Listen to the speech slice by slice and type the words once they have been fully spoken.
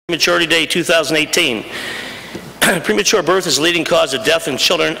Prematurity Day 2018. Premature birth is the leading cause of death in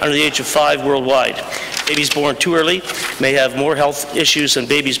children under the age of 5 worldwide. Babies born too early may have more health issues than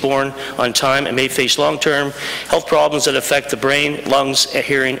babies born on time and may face long-term health problems that affect the brain, lungs,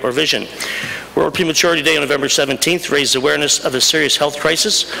 hearing, or vision. World Prematurity Day on November 17th raises awareness of a serious health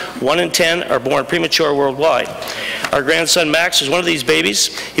crisis. 1 in 10 are born premature worldwide. Our grandson Max is one of these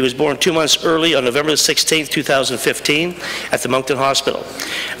babies. He was born 2 months early on November 16th, 2015 at the Moncton Hospital.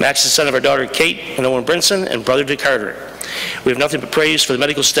 Max is the son of our daughter Kate and Owen Brinson and brother to Carter. We have nothing but praise for the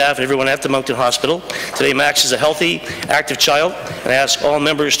medical staff and everyone at the Moncton Hospital. Today Max is a healthy, active child, and I ask all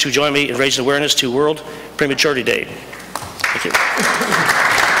members to join me in raising awareness to World Prematurity Day. Thank you.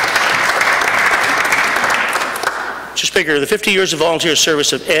 Mr. Speaker, the 50 years of volunteer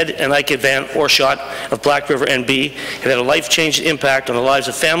service of Ed and Ike Van Oorschot of Black River NB have had a life-changing impact on the lives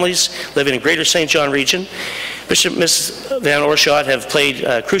of families living in Greater St. John region. Mr. and Mrs. Van Oorschot have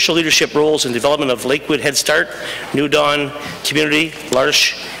played crucial leadership roles in development of Lakewood Head Start, New Dawn Community,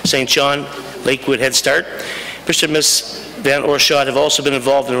 L'Arche, St. John, Lakewood Head Start. Mr. and Ms. Van Oorschot have also been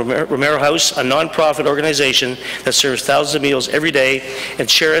involved in Romero House, a non-profit organization that serves thousands of meals every day, and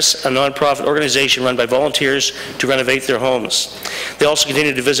Cheris, a non-profit organization run by volunteers to renovate their homes. They also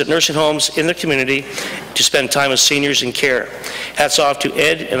continue to visit nursing homes in their community to spend time with seniors in care. Hats off to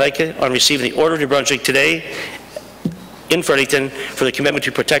Ed and Ike on receiving the Order of New Brunswick today in Fredericton for the commitment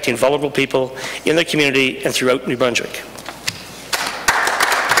to protecting vulnerable people in the community and throughout New Brunswick.